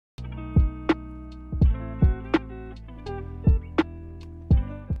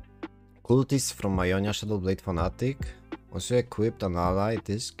Cultist from Ionia Shadowblade Fanatic. Once you equipped an ally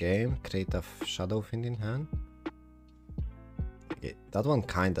this game, create a Shadow Fiend in hand. Okay, that one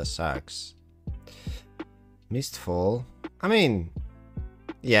kinda sucks. Mistfall. I mean,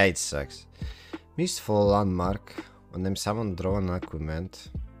 yeah, it sucks. Mistfall, landmark. When I'm summon, draw an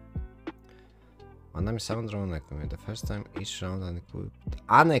equipment. When I'm summon, draw an equipment. The first time each round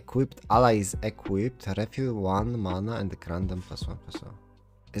unequipped ally is equipped, refill 1 mana and grant them +1/+1.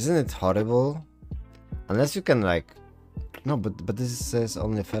 Isn't it horrible? Unless you can like... No, but this says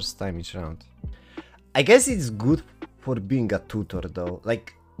only first time each round. I guess it's good for being a tutor though.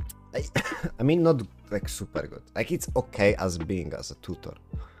 Like, I mean not like super good. Like it's okay as being as a tutor.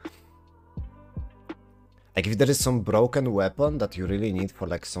 Like if there is some broken weapon that you really need for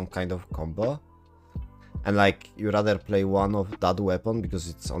like some kind of combo, and like you rather play one of that weapon because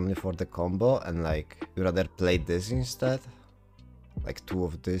it's only for the combo, and like you rather play this instead, like 2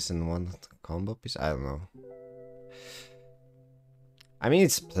 of this and 1 combo piece. I don't know. I mean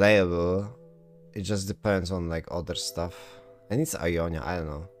it's playable. It just depends on like other stuff, and it's Ionia. I don't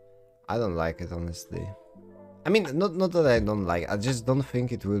know. I don't like it honestly. I mean not that I don't like it, I just don't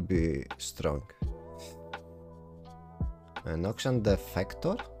think it will be strong. Noxian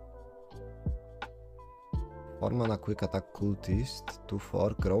Defector. 4 mana quick attack cultist.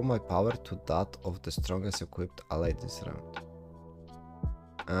 2/4. Grow my power to that of the strongest equipped ally this round.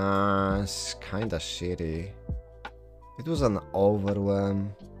 It's kinda shitty. It was an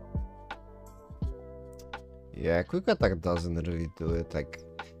overwhelm. Yeah, quick attack doesn't really do it.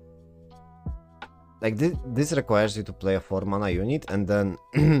 Like this requires you to play a 4 mana unit and then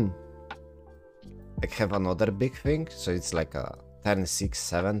like have another big thing, so it's like a turn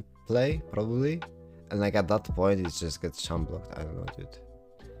 6-7 play probably, and like at that point it just gets chump blocked. I don't know, dude.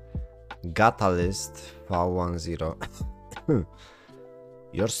 Catalyst 410.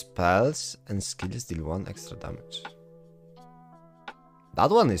 Your spells and skills deal 1 extra damage. That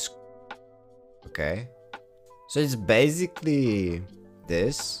one is okay. So it's basically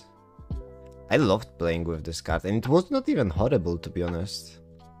this. I loved playing with this card, and it was not even horrible to be honest.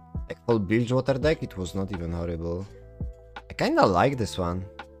 Like for Bilgewater deck, it was not even horrible. I kinda like this one.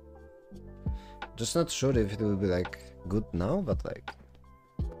 Just not sure if it will be like good now, but like...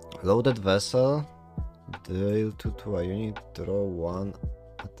 Loaded Vessel. Deal 2 to a unit, draw 1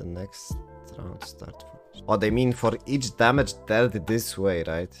 at the next round start. Oh, they mean for each damage dealt this way,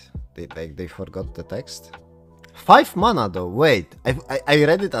 right? They forgot the text. 5 mana though, wait. I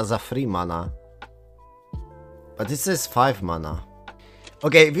read it as a 3 mana. But it says 5 mana.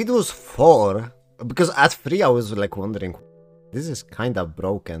 Okay, if it was 4, because at 3 I was like wondering, this is kinda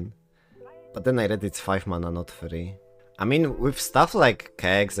broken. But then I read it's 5 mana, not 3. I mean, with stuff like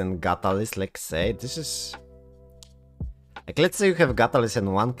Kegs and Catalyst, like say, this is... Like let's say you have Catalyst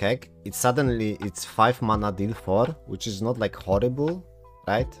and 1 Keg, it's 5 mana deal 4, which is not like horrible,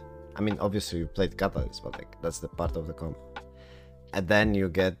 right? I mean, obviously you played Catalyst, but like that's the part of the comp. And then you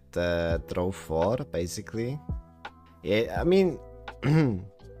get draw 4, basically. Yeah, I mean...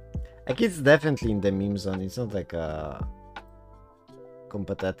 like it's definitely in the meme zone. It's not like a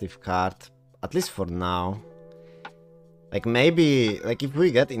competitive card, at least for now. Like maybe, like if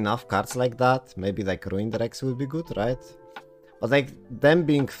we get enough cards like that, maybe like Runeterra will be good, right? But like them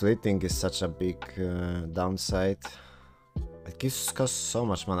being fleeting is such a big downside. It costs so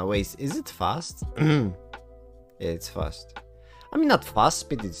much mana. Wait, is it fast? Yeah, it's fast. I mean, at fast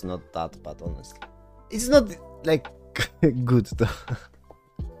speed it's not that bad, honestly. It's not like good though.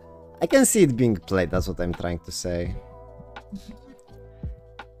 I can see it being played, that's what I'm trying to say.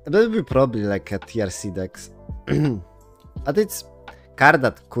 That will be probably like a TRC decks. But it's card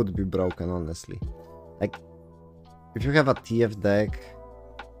that could be broken, honestly. Like, if you have a TF deck,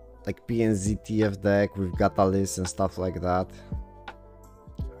 like PNZ TF deck with Catalyst and stuff like that,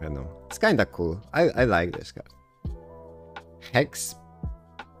 I don't know. It's kinda cool. I like this card. Hex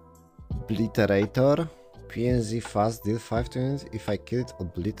Obliterator. PNZ fast, deal 5 to units. If I kill it,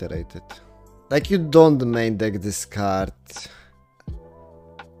 obliterate it. Like you don't main deck this card,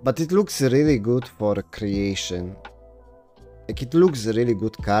 but it looks really good for creation. Like it looks a really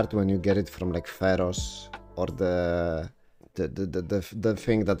good card when you get it from like Pharaohs or the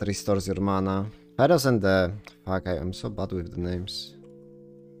thing that restores your mana. Pharaohs and the... Fuck, I'm so bad with the names.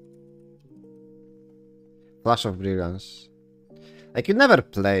 Flash of Brilliance. Like you never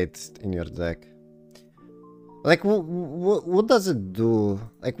play it in your deck. Like, what does it do?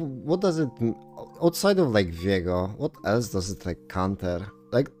 Like, what does it... Outside of, like, Viego, what else does it, like, counter?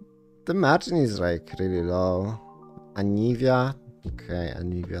 Like, the margin is, like, really low. Anivia? Okay,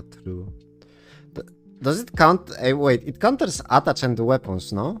 Anivia, true. Does it count... wait, it counters attach and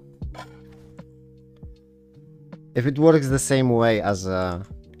weapons, no? if it works the same way as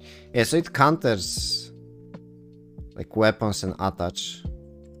yeah, so it counters like weapons and attach.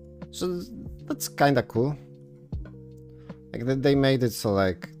 So that's kind of cool. Like they made it so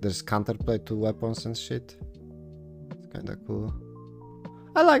like there's counterplay to weapons and shit. It's kind of cool.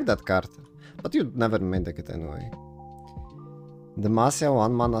 I like that card, but you'd never make it anyway. Demacia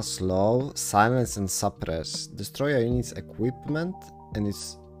 1 mana slow, silence and suppress. Destroy a unit's equipment and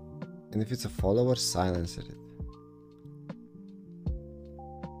if it's a follower, silence it.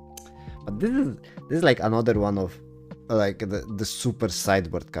 But this is like another one of like the super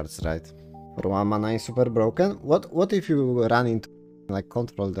sideboard cards, right? For 1 mana is super broken. What if you run into like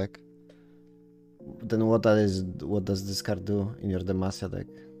control deck? Then what does this card do in your Demacia deck?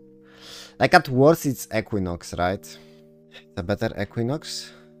 Like at worst it's Equinox, right? The better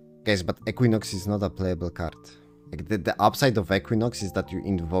Equinox? Guys, but Equinox is not a playable card. Like the upside of Equinox is that you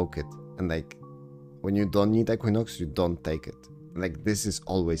invoke it. And like when you don't need Equinox, you don't take it. Like this is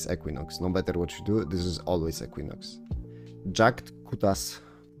always Equinox. No matter what you do, this is always Equinox. Jacked Kutas.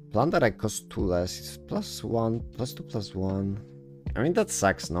 Plunder I cost 2 less. It's +1, +2, +1. I mean that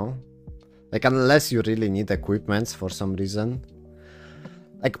sucks, no? Like unless you really need equipments for some reason.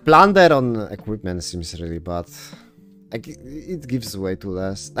 Like Plunder on equipment seems really bad. Like it gives way too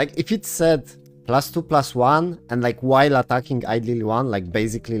less. Like if it said +2, +1 and like while attacking ideally 1, like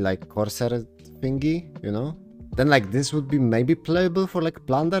basically like Corsair thingy, you know? Then like this would be maybe playable for like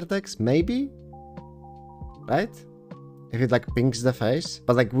Plunder decks, maybe? Right? If it like pinks the face,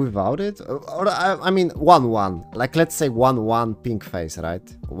 but like without it? Or I mean 1-1. Like let's say 1-1 pink face, right?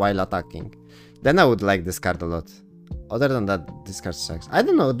 While attacking. Then I would like this card a lot. Other than that, this card sucks. I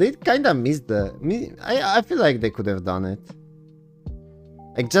don't know, they kinda missed the... I feel like they could have done it.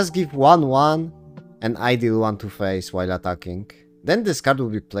 Like just give 1-1 and ideal 1 to face while attacking. Then this card will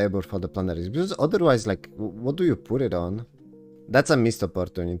be playable for the Planaries. Because otherwise, like, what do you put it on? That's a missed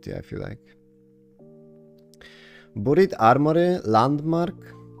opportunity, I feel like. Buried Armory, Landmark,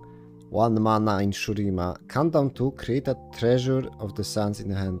 1 mana in Shurima. Countdown 2, create a treasure of the sands in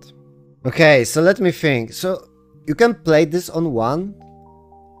hand. Okay, so let me think. So you can play this on 1,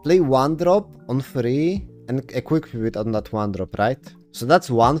 play 1 drop on 3, and equip it on that 1 drop, right? So that's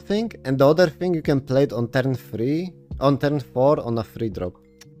one thing, and the other thing you can play it on turn 3, on turn 4 on a 3 drop.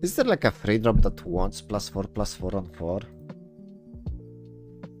 Is there like a 3 drop that wants +4/+4 on 4?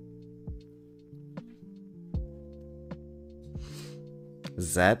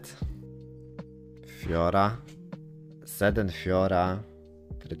 Z, Fiora, Z and Fiora,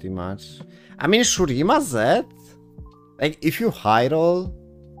 pretty much. I mean Shurima Z, like if you high roll,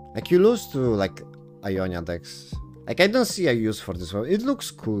 like you lose to like Ionia decks. Like I don't see a use for this one. It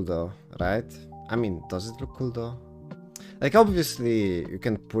looks cool though, right? I mean, does it look cool though? Like obviously you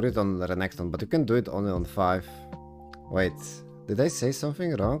can put it on Renekton, but you can do it only on 5. Wait, did I say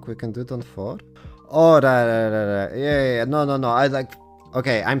something wrong? We can do it on 4? Oh, right. Yeah, no. I like...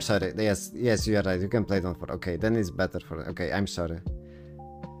 Okay, I'm sorry. Yes, you are right. You can play it on 4. Okay, then it's better for... Okay, I'm sorry.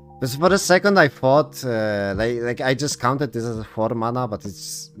 Because for a second I thought, like I just counted this as a 4 mana, but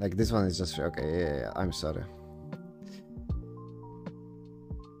it's like this one is just... Okay, yeah, I'm sorry.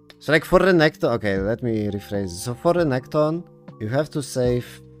 So like for Renekton, okay, let me rephrase. So for Renekton, you have to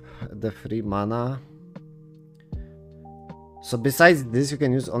save the 3 mana. So besides this, you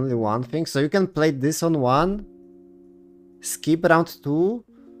can use only one thing. So you can play this on 1, skip round 2,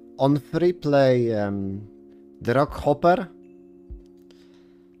 on 3 play the Rock Hopper,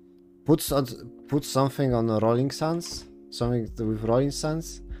 put something on Rolling Suns, something with Rolling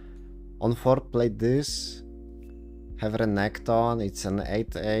Suns. On 4 play this. Have Renekton, it's an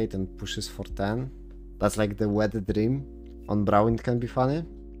 8/8 and pushes for 10. That's like the wet dream. On Brown it can be funny.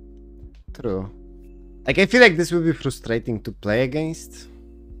 True. Like I feel like this will be frustrating to play against.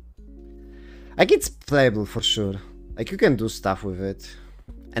 Like it's playable for sure. Like you can do stuff with it.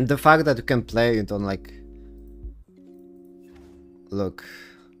 And the fact that you can play it on like... Look.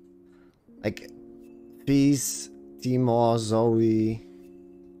 Like Fizz, Teemo, Zoe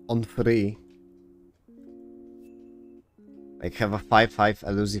on 3. Like have a 5/5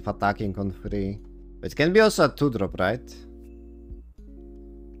 elusive attacking on 3. It can be also a 2 drop, right?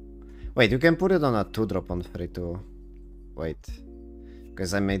 Wait, you can put it on a 2 drop on 3 too. Wait.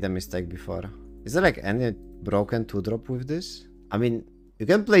 Because I made a mistake before. Is there like any broken 2 drop with this? I mean, you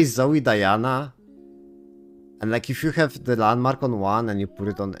can play Zoe Diana. And like if you have the landmark on 1 and you put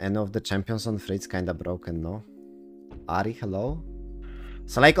it on any of the champions on 3, it's kinda broken, no? Ari, hello?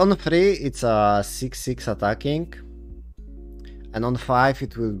 So like on 3, it's a 6/6 attacking. And on 5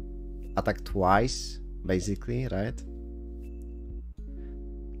 it will attack twice, basically, right?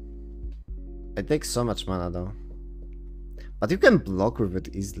 It takes so much mana though. But you can block with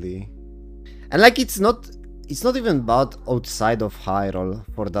it easily. And like it's not even bad outside of high roll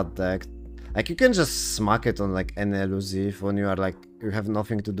for that deck. Like you can just smack it on like any elusive when you are like you have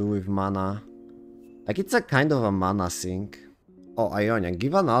nothing to do with mana. Like it's a kind of a mana sink. Oh, Ionia,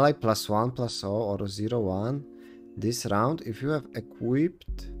 give an ally +1/+0 or 0/1 this round if you have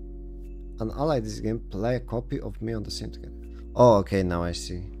equipped an ally this game, play a copy of me on the same together. Oh, okay, now I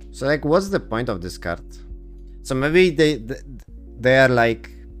see. So like what's the point of this card? So maybe they are like,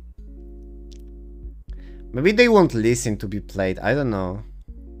 maybe they want Lee Sin to be played, I don't know.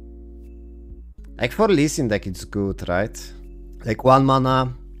 Like for Lee Sin deck it's good, right? Like 1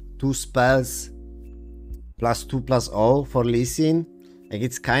 mana, 2 spells, +2/+0 for Lee Sin. Like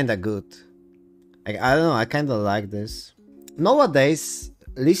it's kinda good. Like I don't know, I kinda like this. Nowadays,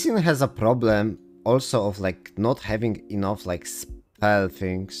 Lee Sin has a problem also of like not having enough like spell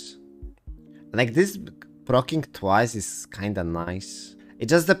things. Like this proccing twice is kinda nice. It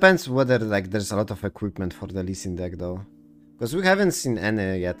just depends whether like there's a lot of equipment for the Lee Sin deck though. Because we haven't seen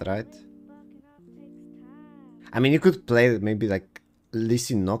any yet, right? I mean, you could play maybe like Lee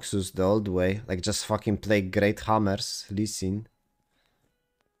Sin Noxus the old way. Like just fucking play Great Hammers, Lee Sin.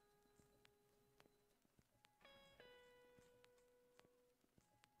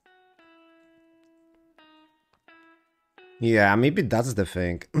 Yeah, maybe that's the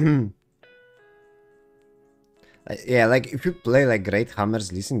thing. Yeah, like if you play like Great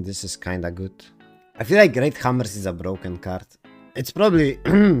Hammers, Lee Sin, this is kinda good. I feel like Great Hammers is a broken card. It's probably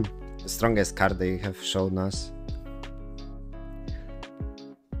the strongest card they have shown us.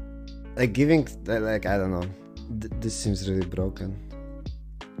 Like giving, like I don't know, this seems really broken.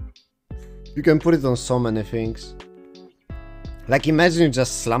 You can put it on so many things. Like imagine you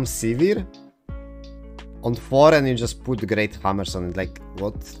just slam Sivir on 4 and you just put Great Hammers on it. Like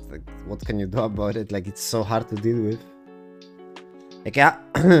what can you do about it? Like it's so hard to deal with. Like yeah,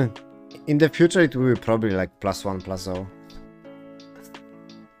 in the future it will be probably like +1/+0.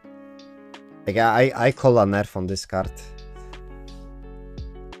 Like I call a nerf on this card.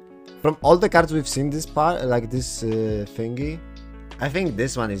 From all the cards we've seen this part, like this thingy, I think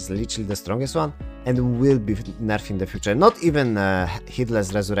this one is literally the strongest one and will be nerfed in the future. Not even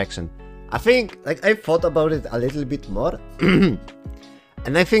Heedless Resurrection. I think, like I thought about it a little bit more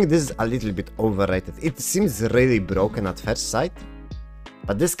and I think this is a little bit overrated. It seems really broken at first sight,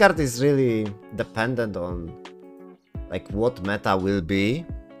 but this card is really dependent on like what meta will be.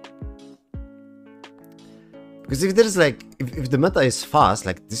 Because if there's like, if the meta is fast,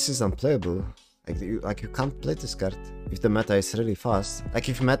 like this is unplayable. Like you can't play this card if the meta is really fast. Like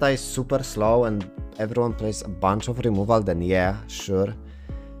if meta is super slow and everyone plays a bunch of removal, then yeah, sure.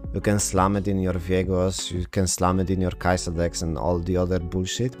 You can slam it in your Viegos, you can slam it in your Kai'Sa decks and all the other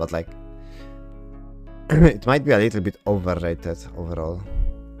bullshit, but like it might be a little bit overrated overall.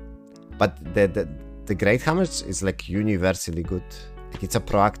 But the Great Hammers is like universally good. Like it's a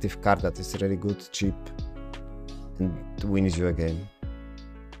proactive card that is really good, cheap, and wins you a game.